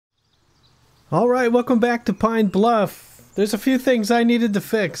Alright, welcome back to Pine Bluff. There's a few things I needed to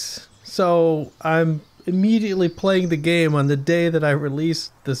fix, so I'm immediately playing the game on the day that I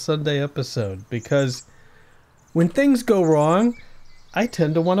released the Sunday episode, because when things go wrong, I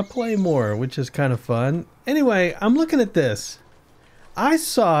tend to want to play more, which is kind of fun. Anyway, I'm looking at this. I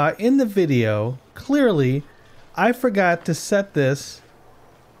saw in the video, clearly, I forgot to set this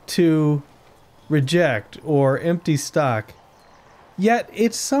to reject or empty stock. Yet,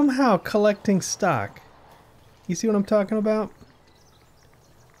 it's somehow collecting stock. You see what I'm talking about?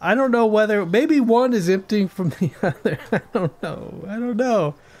 I don't know whether... Maybe one is emptying from the other. I don't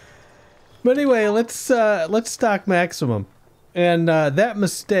know. But anyway, let's stock maximum. And that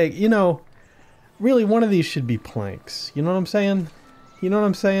mistake... You know, really one of these should be planks. You know what I'm saying? You know what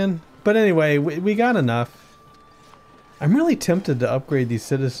I'm saying? But anyway, we got enough. I'm really tempted to upgrade these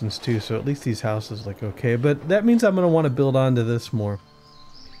citizens too, so at least these houses look okay. But that means I'm going to want to build onto this more.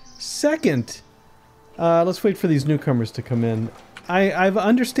 Second, let's wait for these newcomers to come in. I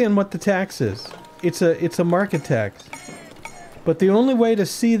understand what the tax is. It's a market tax. But the only way to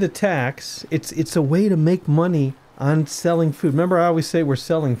see the tax, it's a way to make money on selling food. Remember, I always say we're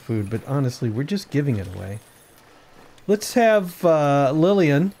selling food, but honestly, we're just giving it away. Let's have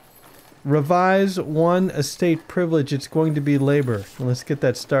Lillian revise one estate privilege. It's going to be labor. Let's get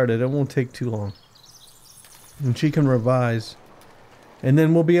that started. It won't take too long. And she can revise. And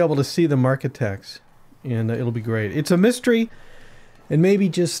then we'll be able to see the market tax. And it'll be great. It's a mystery and maybe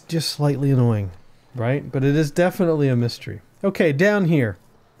just slightly annoying, right? But it is definitely a mystery. Okay, down here.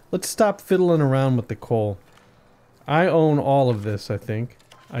 Let's stop fiddling around with the coal. I own all of this, I think.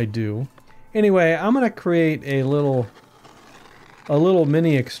 I do. Anyway, I'm going to create a little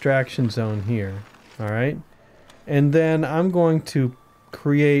mini extraction zone here, alright? And then I'm going to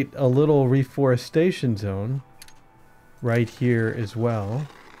create a little reforestation zone right here as well.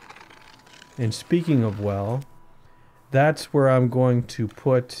 And speaking of well, that's where I'm going to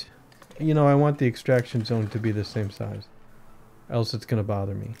put, you know, I want the extraction zone to be the same size, else it's going to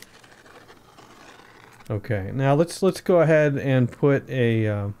bother me. Okay, now let's go ahead and put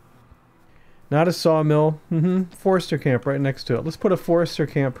a not a sawmill. Forester camp right next to it. Let's put a forester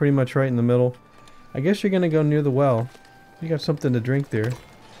camp pretty much right in the middle. I guess you're going to go near the well. You got something to drink there.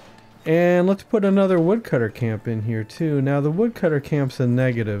 And let's put another woodcutter camp in here too. Now the woodcutter camp's a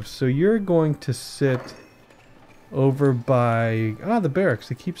negative, so you're going to sit over by... Ah, the barracks,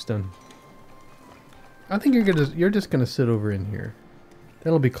 the keepstone. I think you're just going to sit over in here.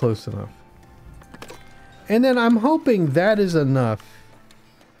 That'll be close enough. And then I'm hoping that is enough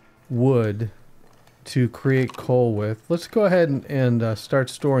wood to create coal with. Let's go ahead and start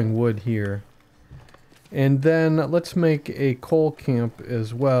storing wood here. And then let's make a coal camp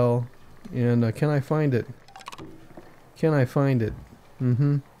as well. And can I find it? Can I find it?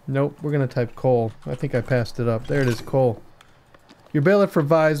 Nope, we're going to type coal. I think I passed it up. There it is, coal. Your bailiff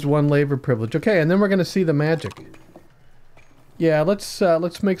revised one labor privilege. Okay, and then we're going to see the magic. Yeah,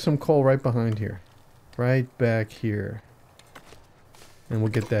 let's make some coal right behind here. Right back here. And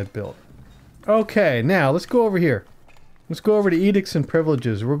we'll get that built. Okay, now let's go over here. Let's go over to edicts and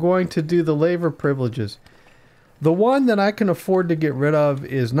privileges. We're going to do the labor privileges. The one that I can afford to get rid of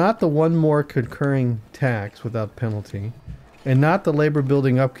is not the one more concurring tax without penalty, and not the labor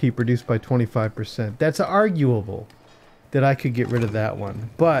building upkeep reduced by 25%. That's arguable that I could get rid of that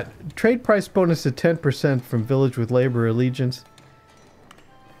one. But trade price bonus at 10% from village with labor allegiance.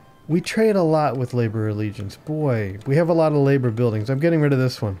 We trade a lot with labor allegiance. Boy, we have a lot of labor buildings. I'm getting rid of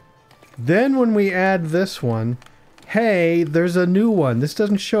this one. Then when we add this one, hey, there's a new one. This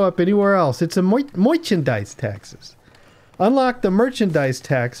doesn't show up anywhere else. It's a merchandise taxes. Unlock the merchandise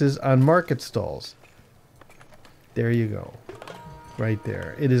taxes on market stalls. There you go. Right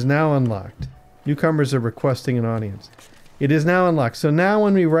there. It is now unlocked. Newcomers are requesting an audience. It is now unlocked. So now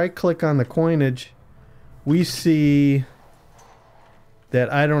when we right click on the coinage, we see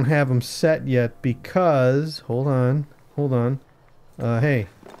that I don't have them set yet because... Hold on. Hey.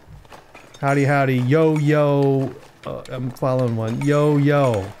 Howdy, yo. I'm following one.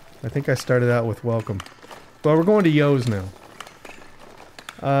 Yo. I think I started out with welcome. Well, we're going to yo's now.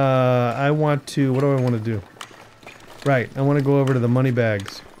 I want to... What do I want to do? Right, I want to go over to the money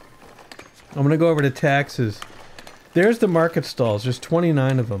bags. I'm going to go over to taxes. There's the market stalls. There's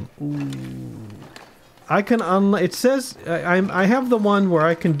 29 of them. Ooh. I can it says... I have the one where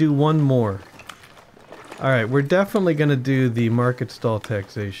I can do one more. Alright, we're definitely going to do the market stall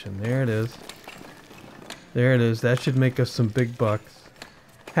taxation. There it is. There it is. That should make us some big bucks.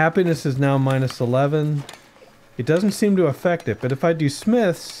 Happiness is now minus 11. It doesn't seem to affect it, but if I do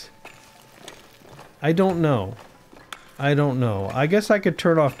smiths... I don't know. I don't know. I guess I could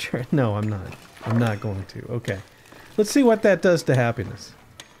turn off... No, I'm not. I'm not going to. Okay. Let's see what that does to happiness.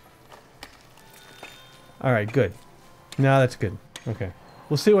 Alright, good. Now that's good. Okay.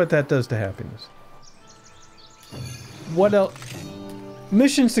 We'll see what that does to happiness. What else?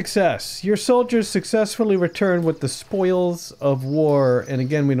 Mission success. Your soldiers successfully returned with the spoils of war. And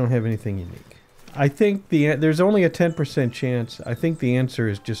again, we don't have anything unique. I think there's only a 10% chance. I think the answer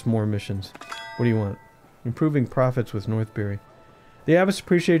is just more missions. What do you want? Improving profits with Northbury. The Abbots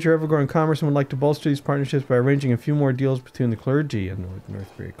appreciate your ever-growing commerce and would like to bolster these partnerships by arranging a few more deals between the clergy and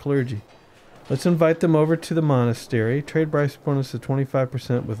Northbury. Clergy. Let's invite them over to the monastery. Trade price bonus of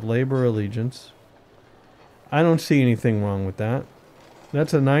 25% with labor allegiance. I don't see anything wrong with that.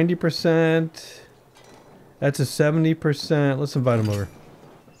 That's a 90%. That's a 70%. Let's invite them over.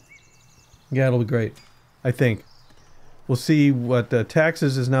 Yeah, it'll be great. I think. We'll see what the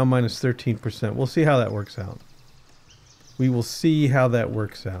taxes is now minus 13%. We'll see how that works out. We will see how that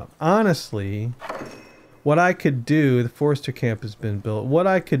works out. Honestly, what I could do, the forester camp has been built. What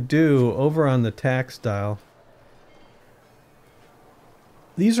I could do over on the tax dial.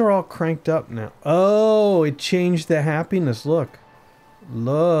 These are all cranked up now. Oh, it changed the happiness. Look.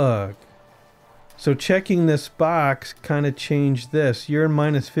 Look. So checking this box kind of changed this. You're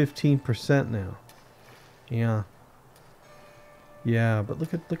minus 15% now. Yeah. Yeah, but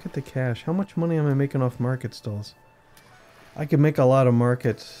look at the cash. How much money am I making off market stalls? I could make a lot of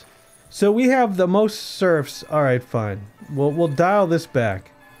markets. So we have the most serfs. All right, fine. We'll dial this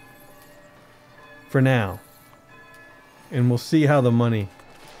back for now, and we'll see how the money,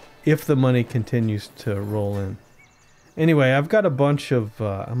 if the money continues to roll in. Anyway, I've got a bunch of.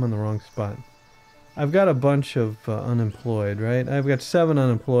 I'm on the wrong spot. I've got a bunch of unemployed, right? I've got 7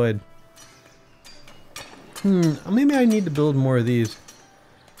 unemployed. Maybe I need to build more of these.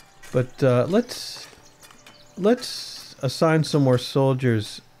 But let's assign some more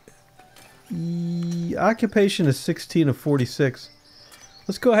soldiers. Occupation is 16 of 46.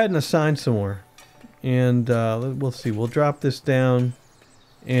 Let's go ahead and assign some more. And we'll see. We'll drop this down.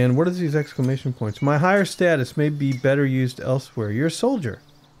 And what are these exclamation points? My higher status may be better used elsewhere. You're a soldier.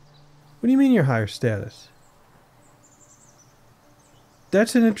 What do you mean your higher status?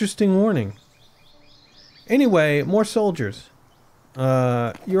 That's an interesting warning. Anyway, more soldiers.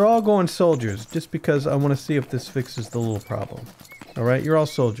 You're all going soldiers just because I want to see if this fixes the little problem. Alright, you're all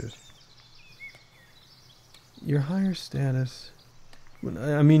soldiers. Your higher status...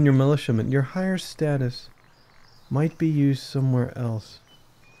 I mean your militiamen. Your higher status might be used somewhere else.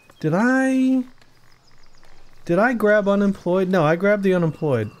 Did I grab unemployed? No, I grabbed the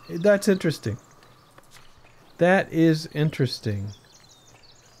unemployed. That's interesting. That is interesting.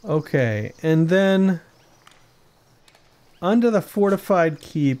 Okay, and then under the fortified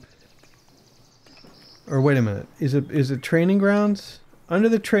keep, or wait a minute, is it training grounds? Under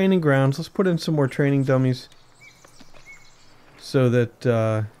the training grounds, let's put in some more training dummies, so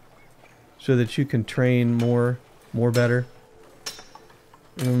that you can train more better.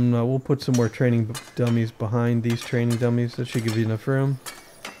 And we'll put some more training dummies behind these training dummies. That should give you enough room.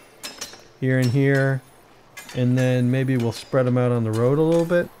 Here and here. And then maybe we'll spread them out on the road a little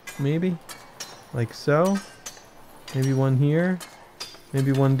bit. Maybe. Like so. Maybe one here.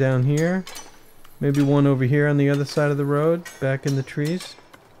 Maybe one down here. Maybe one over here on the other side of the road. Back in the trees.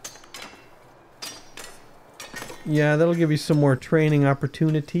 Yeah, that'll give you some more training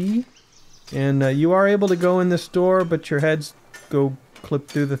opportunity. And you are able to go in this door, but your heads go clip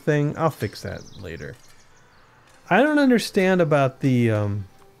through the thing. I'll fix that later. I don't understand about the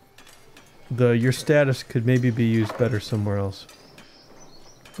your status could maybe be used better somewhere else.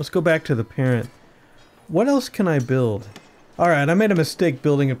 Let's go back to the parent. What else can I build? Alright, I made a mistake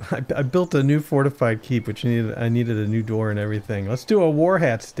building I built a new fortified keep, which I needed a new door and everything. Let's do a war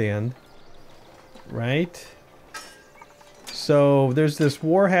hat stand. Right? So there's this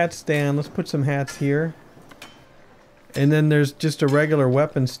war hat stand. Let's put some hats here. And then there's just a regular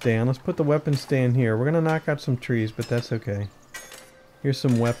weapon stand. Let's put the weapon stand here. We're going to knock out some trees, but that's okay. Here's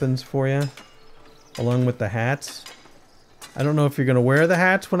some weapons for you, along with the hats. I don't know if you're going to wear the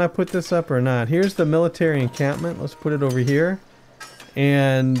hats when I put this up or not. Here's the military encampment. Let's put it over here.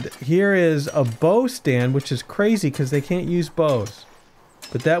 And here is a bow stand, which is crazy because they can't use bows.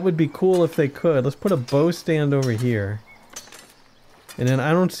 But that would be cool if they could. Let's put a bow stand over here. And then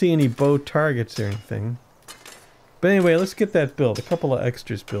I don't see any bow targets or anything. But anyway, let's get that built. A couple of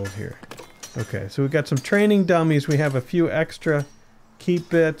extras built here. Okay, so we've got some training dummies. We have a few extra keep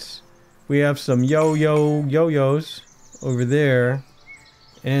bits. We have some yo-yos over there.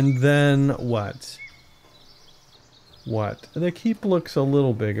 And then what? what? The keep looks a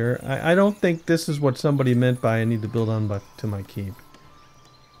little bigger. I don't think this is what somebody meant by I need to build on to my keep.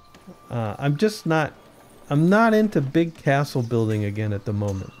 I'm not into big castle building again at the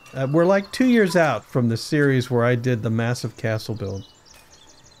moment. We're like 2 years out from the series where I did the massive castle build.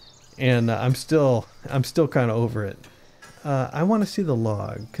 And I'm still kind of over it. I want to see the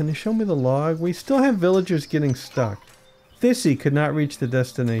log. Can you show me the log? We still have villagers getting stuck. Thissy could not reach the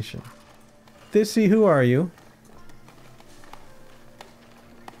destination. Thissy, who are you?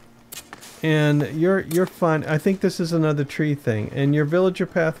 And you're fine. I think this is another tree thing. And your villager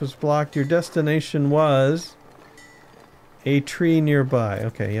path was blocked. Your destination was a tree nearby.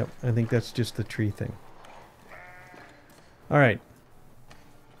 Okay, yep. I think that's just the tree thing. All right.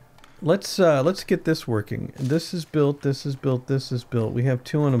 Let's get this working. This is built. This is built. This is built. We have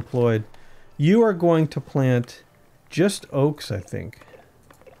 2 unemployed. You are going to plant just oaks, I think.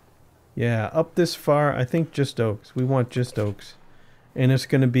 Yeah, up this far, I think just oaks. We want just oaks. And it's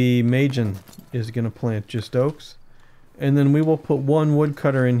going to be Majin is going to plant just oaks. And then we will put 1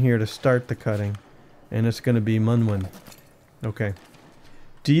 woodcutter in here to start the cutting. And it's going to be Munwin. Okay.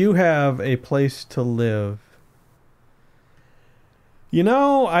 Do you have a place to live? You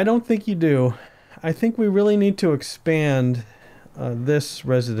know, I don't think you do. I think we really need to expand this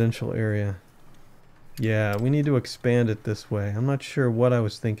residential area. Yeah, we need to expand it this way. I'm not sure what I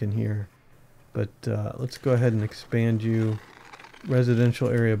was thinking here. But let's go ahead and expand you. Residential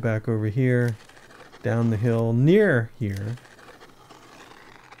area back over here, down the hill near here.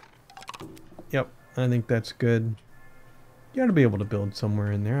 Yep, I think that's good. You ought to be able to build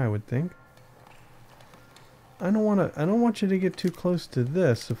somewhere in there, I would think. I don't want you to get too close to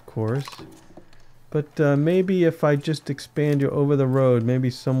this, of course. But maybe if I just expand you over the road,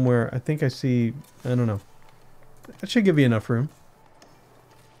 maybe somewhere. I think I see. I don't know. That should give you enough room.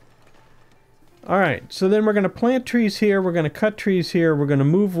 Alright, so then we're going to plant trees here, we're going to cut trees here, we're going to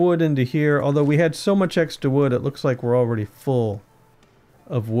move wood into here. Although we had so much extra wood, it looks like we're already full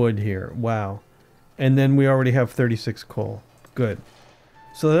of wood here. Wow. And then we already have 36 coal. Good.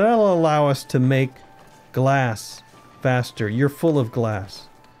 So that'll allow us to make glass faster. You're full of glass.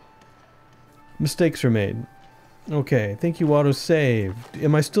 Mistakes are made. Okay, I think you auto-saved.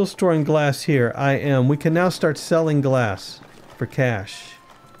 Am I still storing glass here? I am. We can now start selling glass for cash.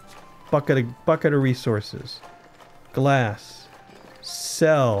 Bucket of resources. Glass.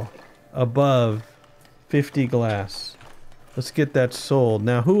 Sell above 50 glass. Let's get that sold.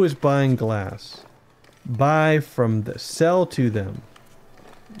 Now, who is buying glass? Buy from the... Sell to them.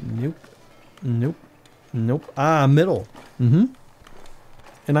 Nope. Nope. Nope. Ah, middle. And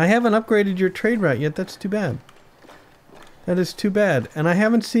I haven't upgraded your trade route yet. That's too bad. That is too bad. And I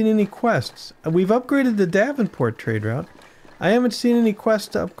haven't seen any quests. We've upgraded the Davenport trade route. I haven't seen any quests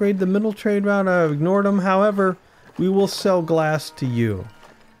to upgrade the middle trade route. I've ignored them. However, we will sell glass to you.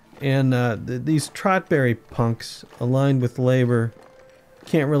 And these Trotberry punks, aligned with labor,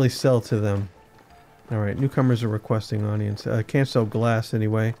 can't really sell to them. Alright, newcomers are requesting audience. I can't sell glass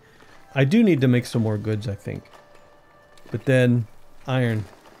anyway. I do need to make some more goods, I think. But then, iron.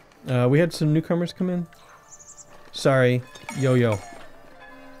 We had some newcomers come in. Sorry, yo-yo.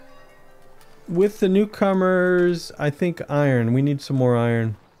 With the newcomers, I think iron. We need some more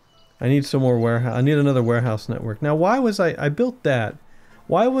iron. I need some more warehouse. I need another warehouse network. Now, why was I built that.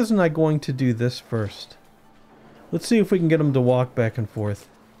 Why wasn't I going to do this first? Let's see if we can get them to walk back and forth.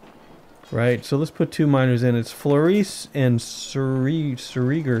 Right, so let's put 2 miners in. It's Floris and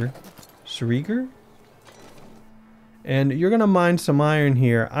Suriger. Suriger? And you're going to mine some iron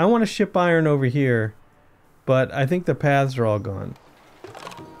here. I want to ship iron over here, but I think the paths are all gone.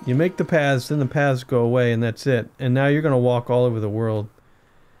 You make the paths, then the paths go away, and that's it. And now you're going to walk all over the world.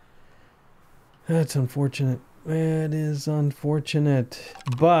 That's unfortunate. That is unfortunate.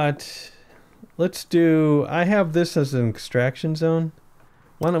 But let's do... I have this as an extraction zone.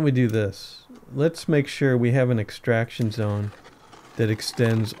 Why don't we do this? Let's make sure we have an extraction zone that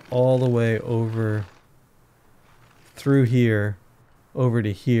extends all the way over through here, over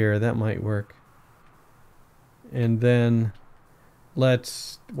to here. That might work. And then...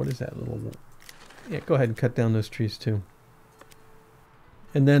 let's... what is that little... yeah, go ahead and cut down those trees too.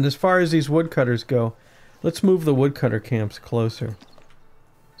 And then as far as these woodcutters go, let's move the woodcutter camps closer.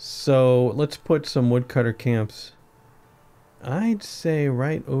 So let's put some woodcutter camps, I'd say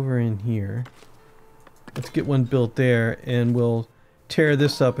right over in here. Let's get one built there, and we'll tear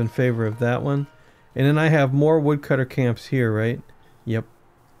this up in favor of that one. And then I have more woodcutter camps here, right? Yep.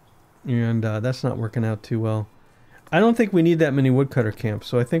 And that's not working out too well. I don't think we need that many woodcutter camps,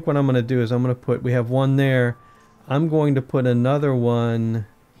 so I think what I'm going to do is I'm going to put... we have one there. I'm going to put another one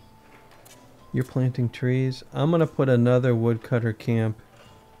You're planting trees. I'm gonna put another woodcutter camp.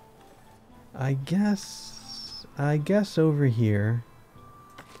 I guess over here.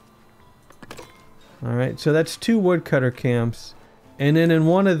 Alright, so that's 2 woodcutter camps. And then in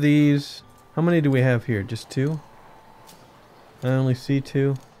one of these, how many do we have here? Just 2? I only see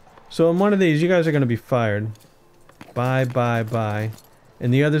 2. So in one of these, you guys are going to be fired. Bye, bye, bye.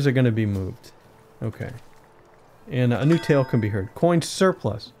 And the others are going to be moved. Okay. And a new tale can be heard. Coin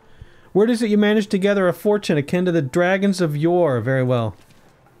surplus. Word is that you managed to gather a fortune akin to the dragons of yore. Very well.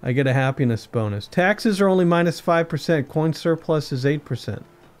 I get a happiness bonus. Taxes are only minus 5%. Coin surplus is 8%.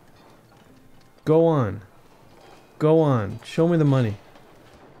 Go on. Go on. Show me the money.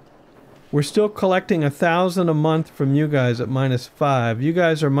 We're still collecting 1,000 a month from you guys at minus 5. You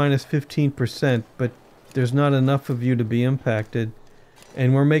guys are minus 15%, but there's not enough of you to be impacted.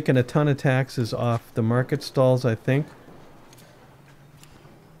 And we're making a ton of taxes off the market stalls, I think.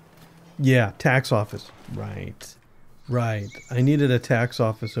 Yeah, tax office. Right. Right. I needed a tax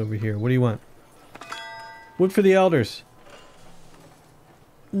office over here. What do you want? Wood for the elders.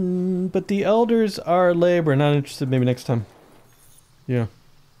 But the elders are labor. Not interested. Maybe next time. Yeah.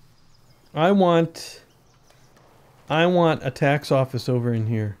 I want a tax office over in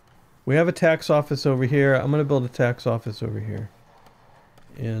here. We have a tax office over here. I'm going to build a tax office over here.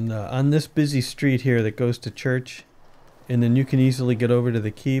 And on this busy street here that goes to church. And then you can easily get over to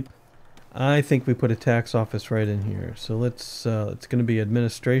the keep. I think we put a tax office right in here. So let's, it's going to be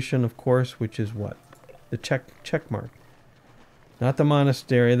administration, of course, which is what? The check mark. Not the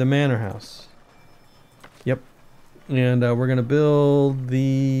monastery, the manor house. Yep. And we're going to build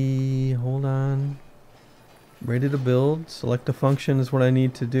the... Hold on. Ready to build. Select a function is what I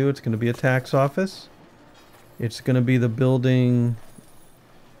need to do. It's going to be a tax office. It's going to be the building...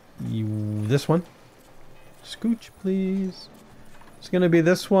 this one. Scooch, please. It's going to be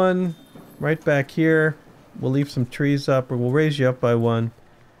this one. Right back here. We'll leave some trees up, or we'll raise you up by 1.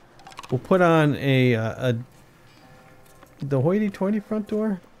 We'll put on the hoity-toity front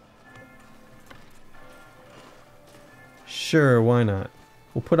door? Sure, why not?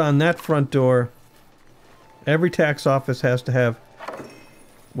 We'll put on that front door. Every tax office has to have...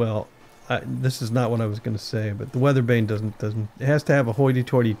 Well, this is not what I was going to say, but the Weatherbane doesn't... It has to have a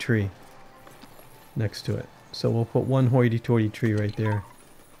hoity-toity tree next to it. So we'll put 1 hoity-toity tree right there.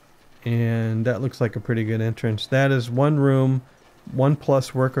 And that looks like a pretty good entrance. That is 1 room,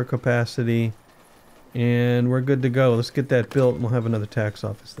 1+ worker capacity. And we're good to go. Let's get that built and we'll have another tax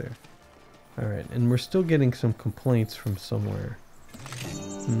office there. Alright, and we're still getting some complaints from somewhere.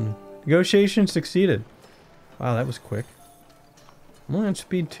 Negotiation succeeded. Wow, that was quick. I'm only on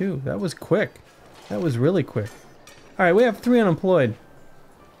speed 2. That was quick. That was really quick. Alright, we have 3 unemployed.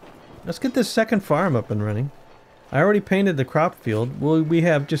 Let's get this second farm up and running. I already painted the crop field. We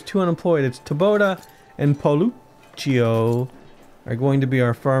have just 2 unemployed. It's Taboda and Poluccio are going to be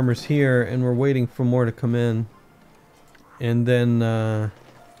our farmers here, and we're waiting for more to come in. And then,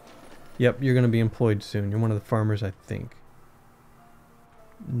 yep, you're going to be employed soon. You're one of the farmers, I think.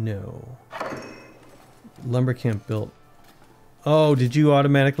 No. Lumber camp built. Oh, did you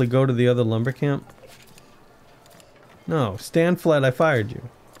automatically go to the other lumber camp? No, stand flat, I fired you.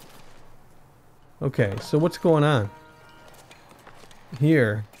 Okay, so what's going on?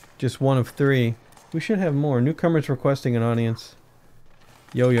 Here, just 1 of 3. We should have more. Newcomers requesting an audience.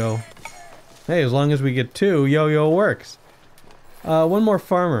 Yo-yo. Hey, as long as we get 2, yo-yo works. 1 more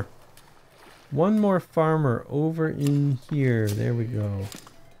farmer. 1 more farmer over in here. There we go.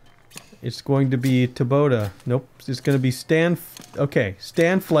 It's going to be Taboda. Nope, it's going to be Stan... Okay,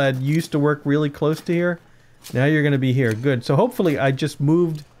 Stan fled. You used to work really close to here. Now you're going to be here. Good. So hopefully I just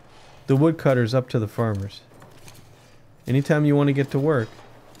moved the woodcutters up to the farmers. Anytime you want to get to work,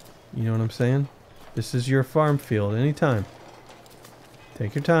 you know what I'm saying? This is your farm field. Anytime.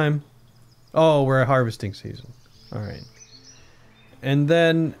 Take your time. Oh, we're at harvesting season. Alright. And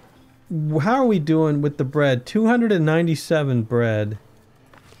then, how are we doing with the bread? 297 bread.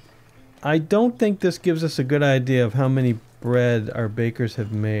 I don't think this gives us a good idea of how many bread our bakers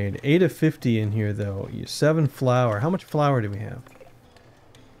have made. 8 of 50 in here, though. 7 flour. How much flour do we have?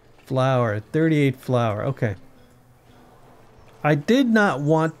 Flour. 38 flour. Okay. I did not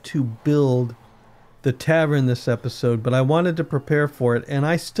want to build the tavern this episode, but I wanted to prepare for it, and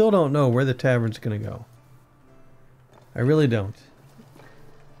I still don't know where the tavern's going to go. I really don't.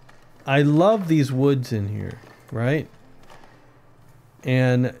 I love these woods in here, right?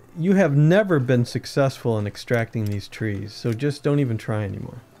 And you have never been successful in extracting these trees, so just don't even try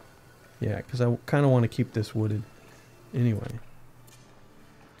anymore. Yeah, because I kind of want to keep this wooded anyway.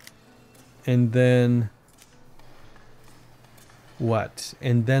 And then... What?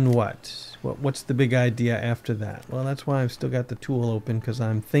 And then what? What's the big idea after that? Well, that's why I've still got the tool open, because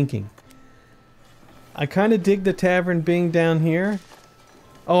I'm thinking. I kind of dig the tavern being down here.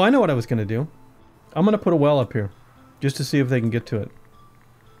 Oh, I know what I was going to do. I'm going to put a well up here, just to see if they can get to it.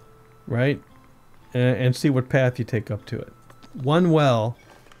 Right? And see what path you take up to it. One well.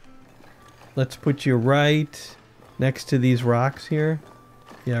 Let's put you right next to these rocks here.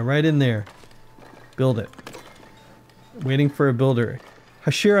 Yeah, right in there. Build it. Waiting for a builder.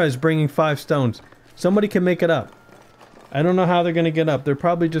 Hashira is bringing 5 stones. Somebody can make it up. I don't know how they're going to get up. They're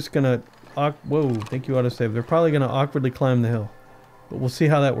probably just going to... Whoa, thank you, autosave. They're probably going to awkwardly climb the hill. But we'll see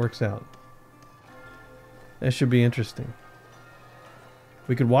how that works out. That should be interesting.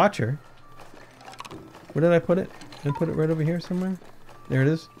 We could watch her. Where did I put it? Did I put it right over here somewhere? There it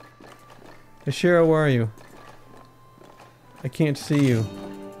is. Hashira, where are you? I can't see you.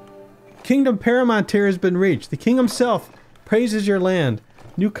 Kingdom Paramount tier has been reached. The king himself praises your land.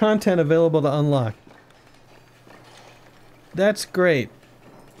 New content available to unlock. That's great.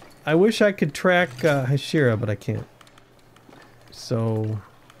 I wish I could track Hashira, but I can't. So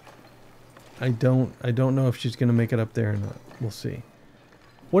I don't know if she's gonna make it up there or not. We'll see.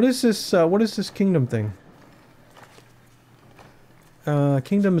 What is this kingdom thing?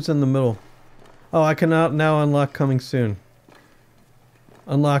 Kingdom is in the middle. Oh, I can now unlock coming soon.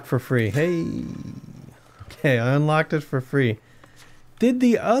 Unlock for free. Hey. Okay, I unlocked it for free. Did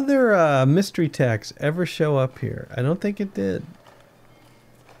the other mystery tax ever show up here? I don't think it did.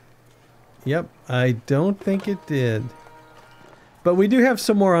 Yep, I don't think it did. But we do have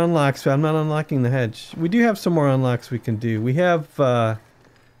some more unlocks. I'm not unlocking the hedge. We do have some more unlocks we can do. We have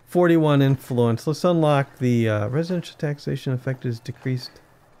 41 influence. Let's unlock the residential taxation effect is decreased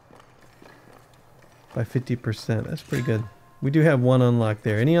by 50%. That's pretty good. We do have one unlock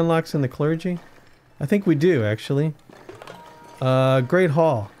there. Any unlocks in the clergy? I think we do, actually. Great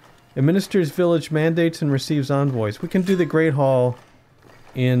Hall. Administers village mandates and receives envoys. We can do the Great Hall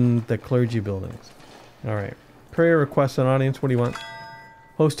in the clergy buildings. Alright. Prayer requests an audience. What do you want?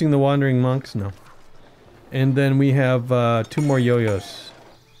 Hosting the wandering monks? No. And then we have 2 more yo-yos.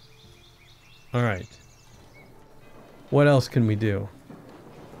 Alright. What else can we do?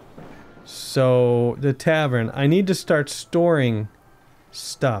 So, the tavern. I need to start storing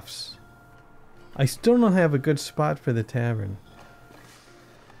stuffs. I still don't have a good spot for the tavern.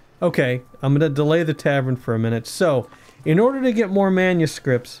 Okay, I'm going to delay the tavern for a minute. So, in order to get more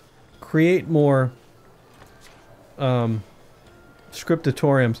manuscripts, create more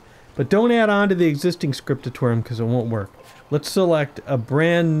scriptatoriums. But don't add on to the existing scriptatorium because it won't work. Let's select a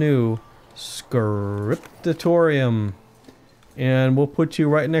brand new scriptatorium. And we'll put you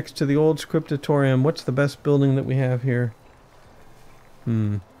right next to the old scriptatorium. What's the best building that we have here?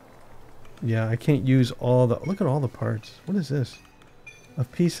 Yeah, I can't use all the... Look at all the parts. What is this? Of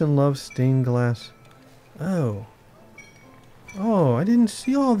peace and love, stained glass. Oh. Oh, I didn't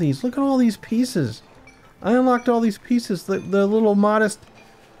see all these. Look at all these pieces. I unlocked all these pieces. The little modest...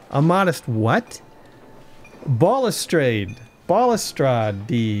 A modest what? Balustrade.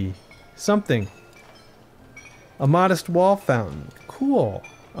 Balustrade. Something. A modest wall fountain. Cool.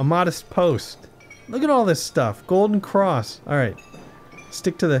 A modest post. Look at all this stuff. Golden cross. Alright.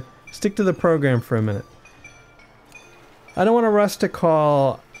 Stick to the program for a minute. I don't want a rustic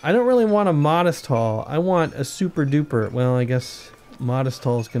hall. I don't really want a modest hall. I want a super duper. Well, I guess modest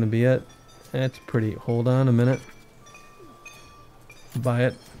hall is going to be it. That's pretty. Hold on a minute. Buy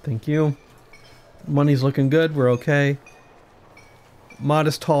it. Thank you. Money's looking good. We're okay.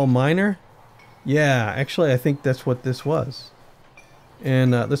 Modest hall minor. Yeah, actually I think that's what this was.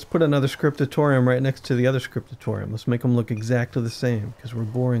 And let's put another scriptatorium right next to the other scriptatorium. Let's make them look exactly the same, because we're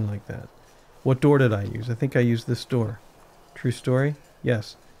boring like that. What door did I use? I think I used this door. True story?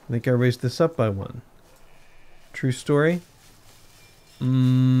 Yes. I think I raised this up by 1. True story?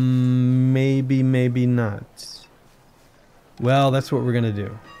 Maybe, maybe not. Well, that's what we're going to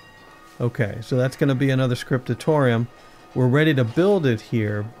do. Okay, so that's going to be another scriptatorium. We're ready to build it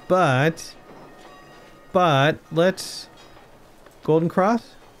here, but let's... Golden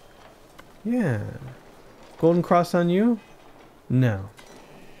cross? Yeah. Golden cross on you? No.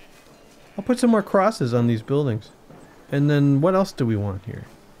 I'll put some more crosses on these buildings. And then what else do we want here?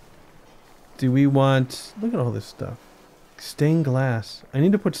 Do we want... Look at all this stuff. Stained glass. I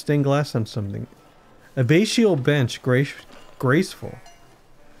need to put stained glass on something. Abbatial bench. Graceful.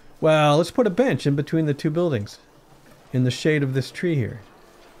 Well, let's put a bench in between the 2 buildings. In the shade of this tree here.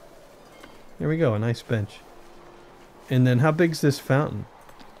 There we go, a nice bench. And then how big's this fountain?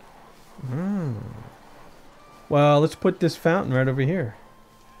 Well, let's put this fountain right over here.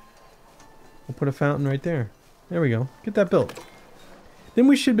 We'll put a fountain right there. There we go. Get that built. Then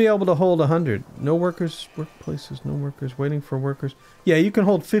we should be able to hold 100. No workers, workplaces, no workers, waiting for workers. Yeah, you can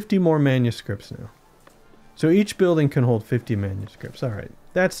hold 50 more manuscripts now. So each building can hold 50 manuscripts. All right,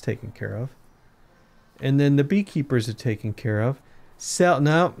 that's taken care of. And then the beekeepers are taken care of.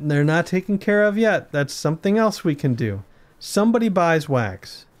 No, they're not taken care of yet. That's something else we can do. Somebody buys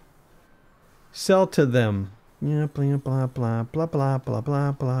wax. Sell to them. Yeah, blah, blah, blah, blah, blah, blah,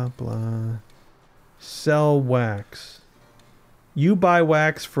 blah, blah, blah. Sell wax. You buy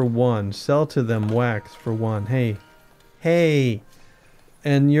wax for 1. Sell to them wax for 1. Hey. Hey.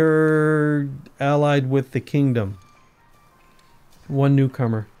 And you're allied with the kingdom. 1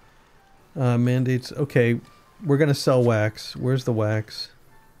 newcomer. Mandates. Okay. We're going to sell wax. Where's the wax?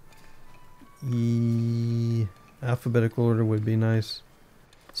 Alphabetical order would be nice.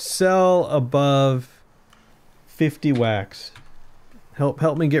 Sell above 50 wax.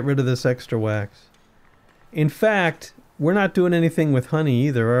 Help me get rid of this extra wax. In fact, we're not doing anything with honey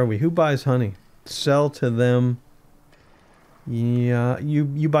either, are we? Who buys honey? Sell to them. Yeah,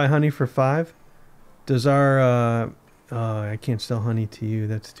 you buy honey for 5? Does our I can't sell honey to you.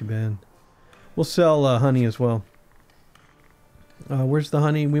 That's too bad. We'll sell honey as well. Where's the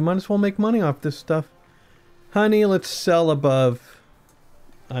honey? We might as well make money off this stuff. Honey, let's sell above,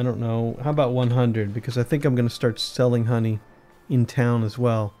 I don't know, how about 100? Because I think I'm going to start selling honey in town as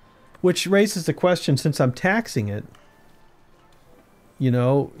well. Which raises the question, since I'm taxing it, you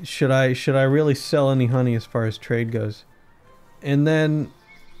know, should I really sell any honey as far as trade goes? And then,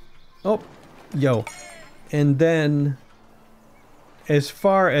 and then, as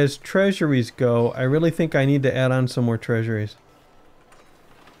far as treasuries go, I really think I need to add on some more treasuries.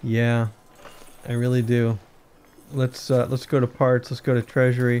 Yeah, I really do. Let's go to parts. Let's go to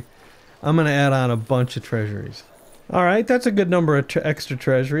treasury. I'm gonna add on a bunch of treasuries. All right, that's a good number of extra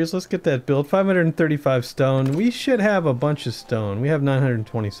treasuries. Let's get that built. 535 stone. We should have a bunch of stone. We have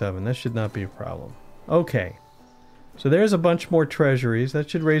 927. That should not be a problem. Okay, so there's a bunch more treasuries. That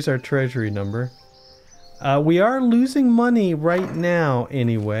should raise our treasury number. We are losing money right now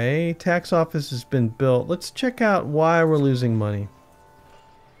anyway. Tax office has been built. Let's check out why we're losing money.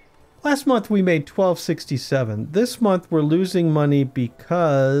 Last month we made 1267. This month we're losing money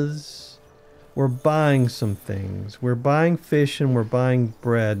because we're buying some things. We're buying fish and we're buying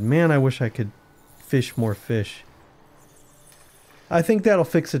bread. Man, I wish I could fish more fish. I think that'll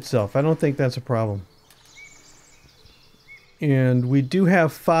fix itself. I don't think that's a problem. And we do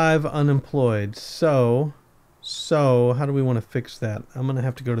have 5 unemployed. So how do we want to fix that? I'm going to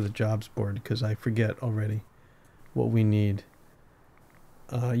have to go to the jobs board because I forget already what we need.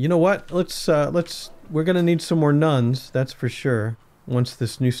 You know what? We're going to need some more nuns, that's for sure, once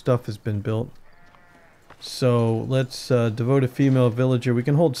this new stuff has been built. So let's devote a female villager. We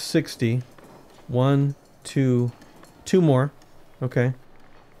can hold 60. 1, 2, 2 more. Okay.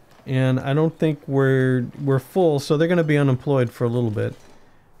 And I don't think we're full, so they're going to be unemployed for a little bit.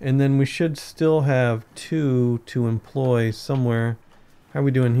 And then we should still have 2 to employ somewhere. How are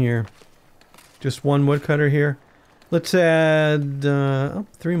we doing here? Just 1 woodcutter here. Let's add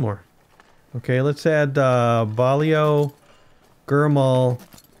 3 more. Okay, let's add Balio, Gurmal,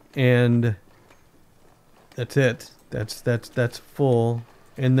 and that's it. That's full.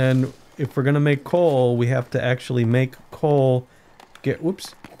 And then if we're gonna make coal, we have to actually make coal.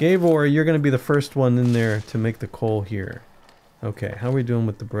 Gavor, you're gonna be the first one in there to make the coal here. Okay, how are we doing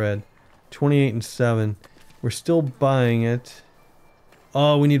with the bread? 28 and 7. We're still buying it.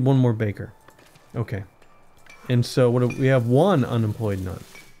 Oh, we need 1 more baker. Okay. And so we have 1 unemployed nun.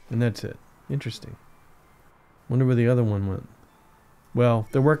 And that's it. Interesting. Wonder where the other one went. Well,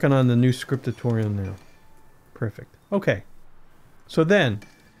 they're working on the new scriptatorium now. Perfect. Okay. So then,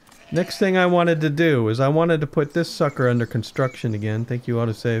 next thing I wanted to do is I wanted to put this sucker under construction again. Thank you,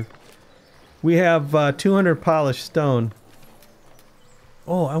 autosave. We have 200 polished stone.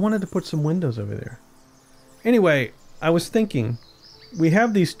 Oh, I wanted to put some windows over there. Anyway, I was thinking, we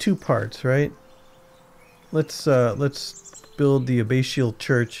have these 2 parts, right? Let's build the abbatial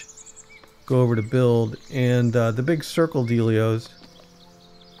church. Go over to build, and the big circle dealios.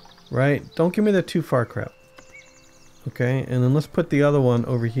 Right? Don't give me the too far crap. Okay, and then let's put the other one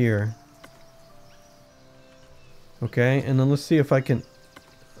over here. Okay, and then let's see if I can...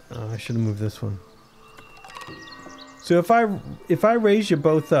 I should have moved this one. So if I raise you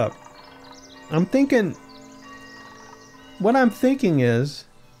both up, I'm thinking... What I'm thinking is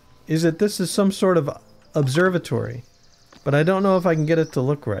that this is some sort of observatory. But I don't know if I can get it to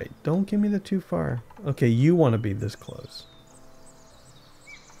look right. Don't give me the too far. Okay, you want to be this close.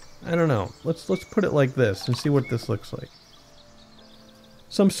 I don't know. Let's put it like this and see what this looks like.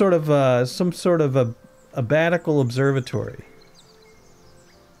 Some sort of a abbatical observatory.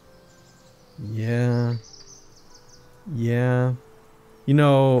 Yeah. Yeah. You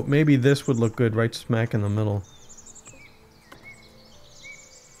know, maybe this would look good right smack in the middle.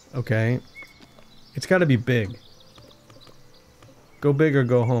 Okay. It's got to be big. Go big or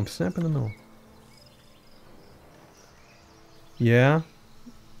go home. Snap in the middle. Yeah.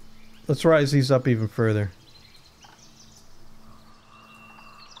 Let's rise these up even further.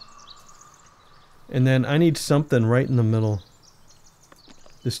 And then I need something right in the middle.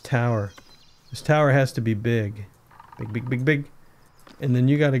 This tower. This tower has to be big. Big, big, big, big. And then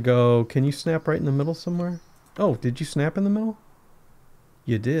you gotta go... Can you snap right in the middle somewhere? Oh, did you snap in the middle?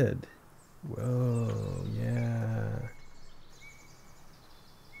 You did. Whoa, yeah.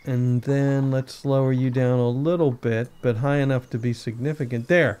 And then let's lower you down a little bit, but high enough to be significant.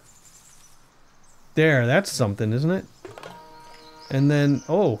 There. There, that's something, isn't it? And then...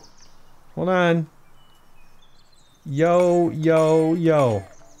 Oh. Hold on. Yo, yo, yo.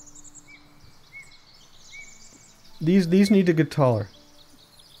 These need to get taller.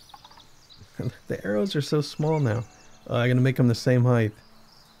 The arrows are so small now. I'm gonna make them the same height.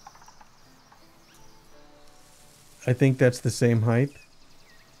 I think that's the same height.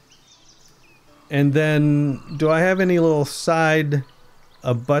 And then, do I have any little side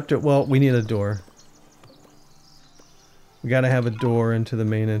abutment? Well, we need a door. We gotta have a door into the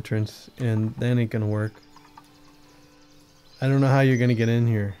main entrance, and that ain't gonna work. I don't know how you're gonna get in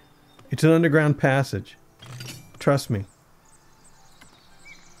here. It's an underground passage. Trust me.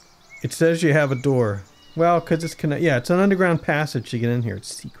 It says you have a door. Well, because it's connected. Yeah, it's an underground passage to get in here.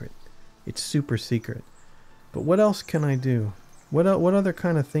 It's secret. It's super secret. But what else can I do? What other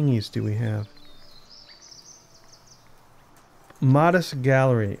kind of thingies do we have? Modest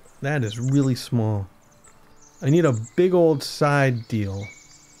gallery. That is really small. I need a big old side deal.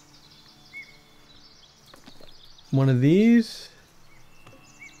 One of these.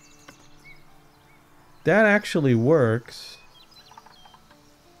 That actually works.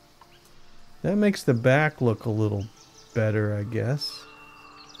 That makes the back look a little better, I guess.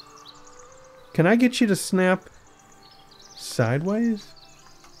 Can I get you to snap sideways?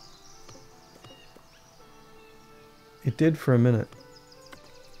 It did for a minute.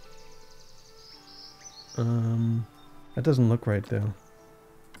 That doesn't look right though.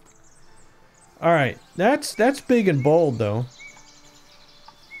 Alright, that's big and bold though.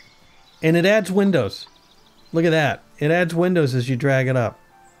 And it adds windows. Look at that. It adds windows as you drag it up.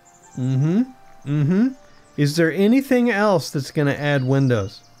 Is there anything else that's going to add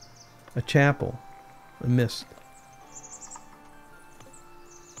windows? A chapel. I missed.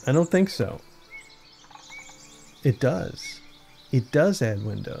 I don't think so. It does. It does add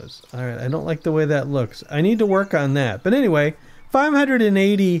windows. Alright, I don't like the way that looks. I need to work on that. But anyway,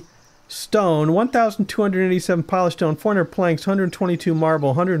 580 stone, 1,287 polished stone, 400 planks, 122 marble,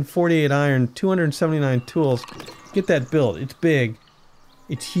 148 iron, 279 tools. Get that built. It's big.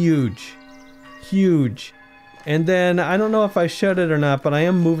 It's huge. Huge. And then, I don't know if I showed it or not, but I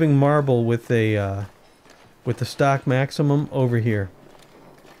am moving marble with the stock maximum over here.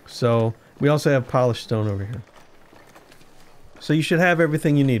 So, we also have polished stone over here. So you should have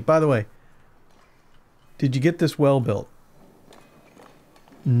everything you need. By the way, did you get this well built?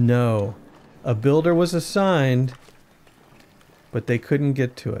 No. A builder was assigned, but they couldn't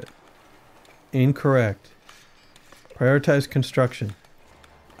get to it. Incorrect. Prioritize construction.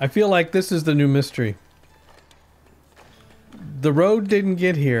 I feel like this is the new mystery. The road didn't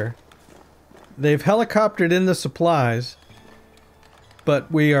get here. They've helicoptered in the supplies,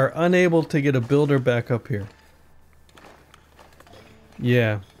 but we are unable to get a builder back up here.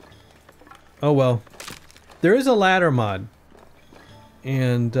 Yeah. Oh well. There is a ladder mod.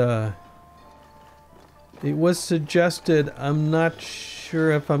 And it was suggested, I'm not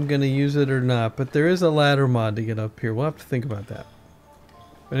sure if I'm going to use it or not, but there is a ladder mod to get up here. We'll have to think about that.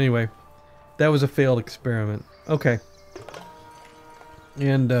 But anyway, that was a failed experiment. Okay.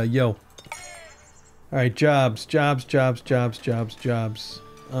 And, yo. Alright, jobs. I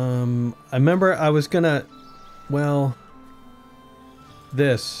remember I was gonna... Well...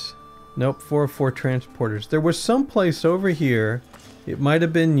 This. Nope, 404 transporters. There was some place over here. It might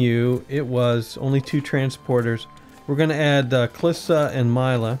have been you. It was. Only 2 transporters. We're gonna add Clissa and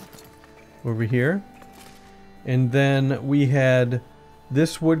Mila over here. And then we had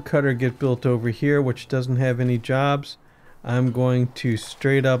this woodcutter get built over here, which doesn't have any jobs. I'm going to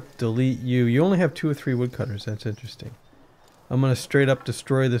straight up delete you. You only have 2 or 3 woodcutters. That's interesting. I'm going to straight up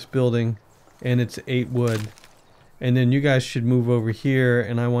destroy this building, and it's 8 wood. And then you guys should move over here,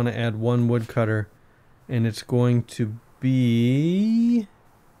 and I want to add 1 woodcutter, and it's going to be...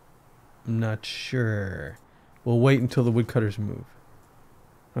 I'm not sure. We'll wait until the woodcutters move.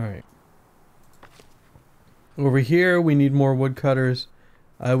 Alright. Over here, we need more woodcutters.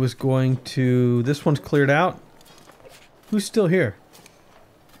 I was going to... This one's cleared out. Who's still here?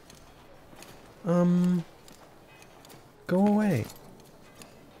 Go away.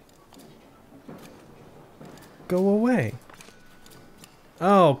 Go away.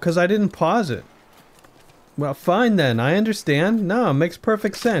 Oh, because I didn't pause it. Well, fine then. I understand. No, it makes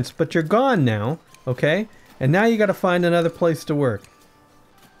perfect sense. But you're gone now, okay? And now you got to find another place to work.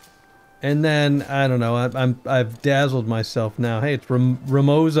 And then, I don't know, I've dazzled myself now. Hey, it's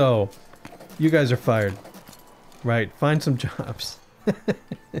Ramozo. You guys are fired. Right, find some jobs.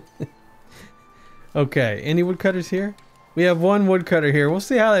 Okay, any woodcutters here? We have one woodcutter here. We'll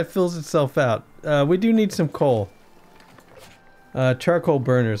see how that fills itself out. We do need some coal. Charcoal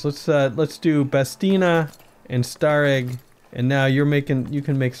burners. Let's do Bastina and Stareg. And now you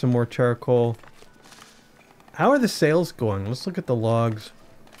can make some more charcoal. How are the sales going? Let's look at the logs.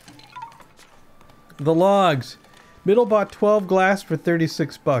 The logs. Middle bought 12 glass for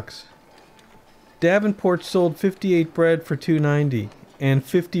 36 bucks. Davenport sold 58 bread for $2.90 and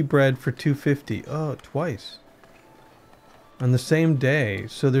 50 bread for $2.50. Oh, twice. On the same day.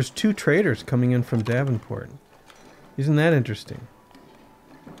 So there's 2 traders coming in from Davenport. Isn't that interesting?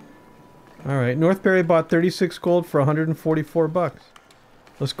 Alright, Northbury bought 36 gold for 144 bucks.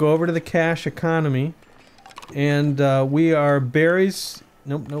 Let's go over to the cash economy. And we are berries.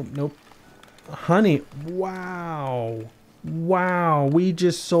 Nope. Honey. Wow. Wow, we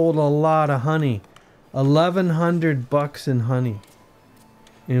just sold a lot of honey. 1,100 bucks in honey.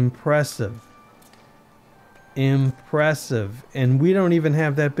 Impressive. Impressive. And we don't even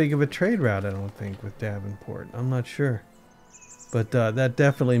have that big of a trade route, I don't think, with Davenport. I'm not sure. But that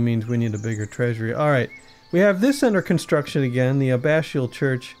definitely means we need a bigger treasury. Alright, we have this under construction again, the Abbatial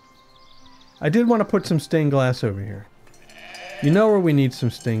Church. I did want to put some stained glass over here. You know where we need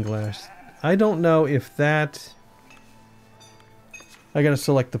some stained glass. I don't know if that... I gotta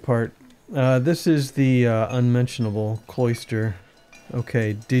select the part. This is the unmentionable cloister.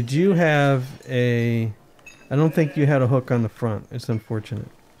 Okay, did you have a... I don't think you had a hook on the front. It's unfortunate.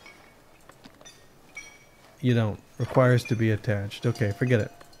 You don't. Requires to be attached. Okay, forget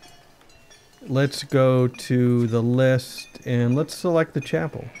it. Let's go to the list and let's select the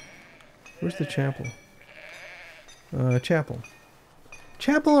chapel. Where's the chapel? Chapel.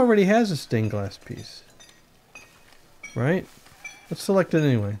 Chapel already has a stained glass piece. Right? Let's select it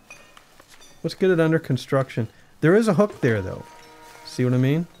anyway. Let's get it under construction. There is a hook there though. See what I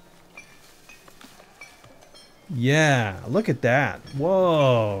mean? Yeah, look at that.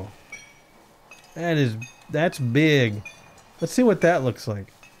 Whoa. That's big. Let's see what that looks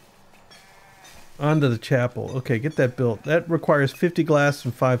like. Onto the chapel. Okay, get that built. That requires 50 glass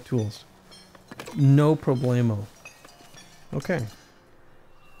and 5 tools. No problemo. Okay.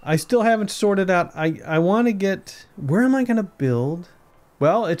 I still haven't sorted out. I want to get... Where am I going to build?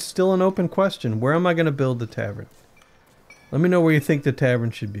 Well, it's still an open question. Where am I going to build the tavern? Let me know where you think the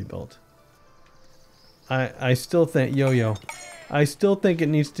tavern should be built. I still think... Yo-yo. I still think it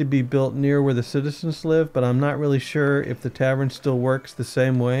needs to be built near where the citizens live, but I'm not really sure if the tavern still works the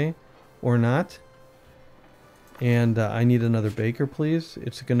same way or not. And I need another baker, please.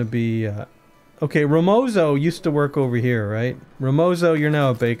 It's going to be... Okay, Ramozo used to work over here, right? Ramozo, you're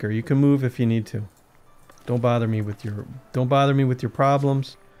now a baker. You can move if you need to. Don't bother me with your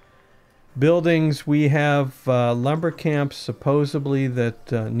problems. Buildings, we have lumber camps supposedly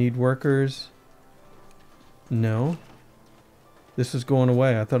that need workers. No. This is going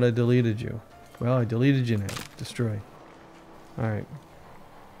away. I thought I deleted you. Well, I deleted you now. Destroy. Alright.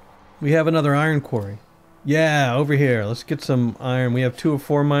 We have another iron quarry. Yeah, over here. Let's get some iron. We have 2 of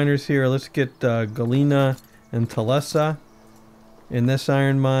 4 miners here. Let's get Galena and Talessa in this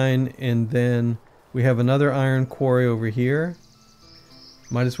iron mine. And then we have another iron quarry over here.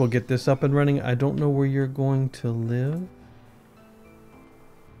 Might as well get this up and running. I don't know where you're going to live.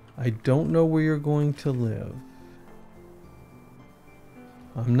 I don't know where you're going to live.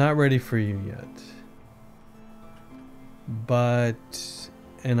 I'm not ready for you yet. But...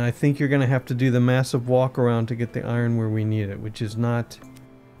 And I think you're going to have to do the massive walk around to get the iron where we need it, which is not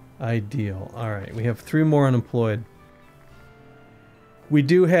ideal. Alright, we have 3 more unemployed. We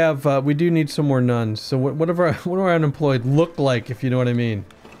do have, we do need some more nuns. So what do our unemployed look like, if you know what I mean?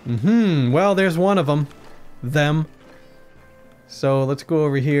 Well, there's one of them. Them. So let's go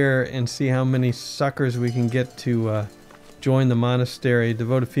over here and see how many suckers we can get to join the monastery.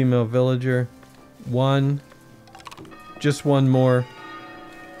 Devote a female villager. 1. Just 1 more.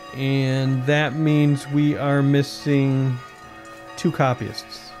 And that means we are missing 2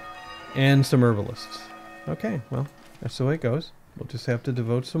 copyists and some herbalists. Okay, well, that's the way it goes. We'll just have to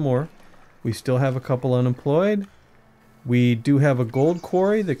devote some more. We still have a couple unemployed. We do have a gold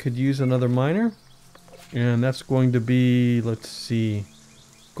quarry that could use another miner. And that's going to be, let's see,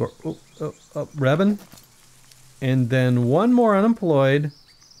 Revan. And then one more unemployed.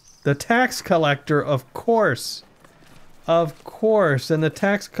 The tax collector, of course. Of course. And the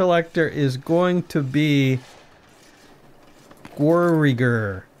tax collector is going to be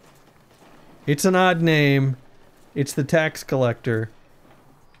Gorriger. It's an odd name. It's the tax collector.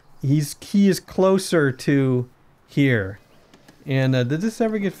 He is closer to here. And did this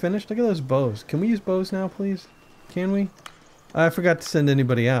ever get finished? Look at those bows. Can we use bows now, please? Can we? I forgot to send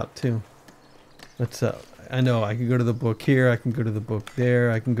anybody out, too. Let's, I know, I can go to the book here, I can go to the book there,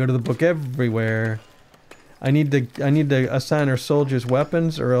 I can go to the book everywhere. I need to assign our soldiers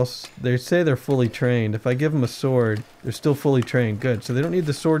weapons, or else they say they're fully trained. If I give them a sword, they're still fully trained. Good, so they don't need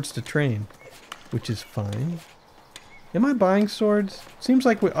the swords to train, which is fine. Am I buying swords? Seems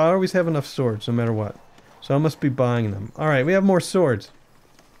like I always have enough swords, no matter what. So I must be buying them. Alright, we have more swords.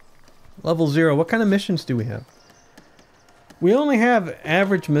 Level 0. What kind of missions do we have? We only have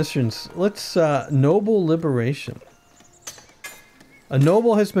average missions. Let's, Noble Liberation. A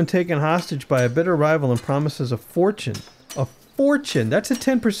noble has been taken hostage by a bitter rival and promises a fortune. A fortune! That's a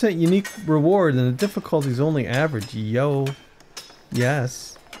 10% unique reward and the difficulty is only average. Yo.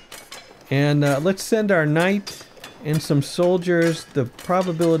 Yes. And let's send our knight and some soldiers. The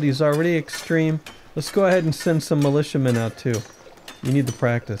probability is already extreme. Let's go ahead and send some militiamen out too. You need the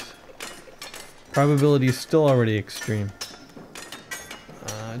practice. Probability is still already extreme.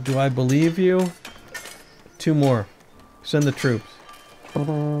 Do I believe you? 2 more. Send the troops.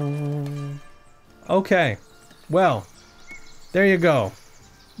 Okay. Well, there you go.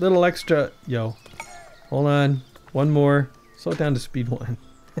 Little extra. Yo. Hold on. 1 more. Slow it down to speed 1.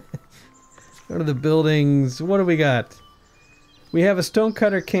 Go to the buildings. What do we got? We have a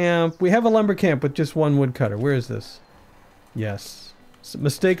stonecutter camp. We have a lumber camp with just 1 woodcutter. Where is this? Yes.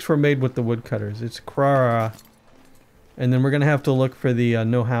 Mistakes were made with the woodcutters. It's Krara. And then we're going to have to look for the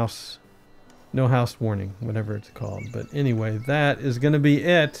no house warning, whatever it's called. But anyway, that is going to be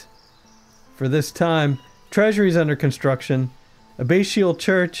it for this time. Treasury's under construction. Abbatial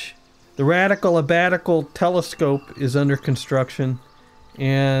Church. The Radical Abbatical Telescope is under construction.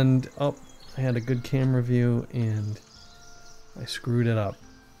 And, oh, I had a good camera view and I screwed it up.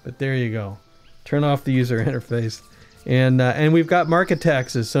 But there you go. Turn off the user interface. And we've got market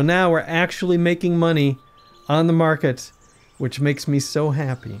taxes. So now we're actually making money on the markets, which makes me so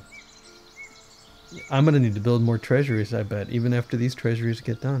happy. I'm going to need to build more treasuries, I bet, even after these treasuries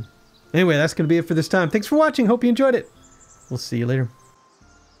get done. Anyway, that's going to be it for this time. Thanks for watching. Hope you enjoyed it. We'll see you later.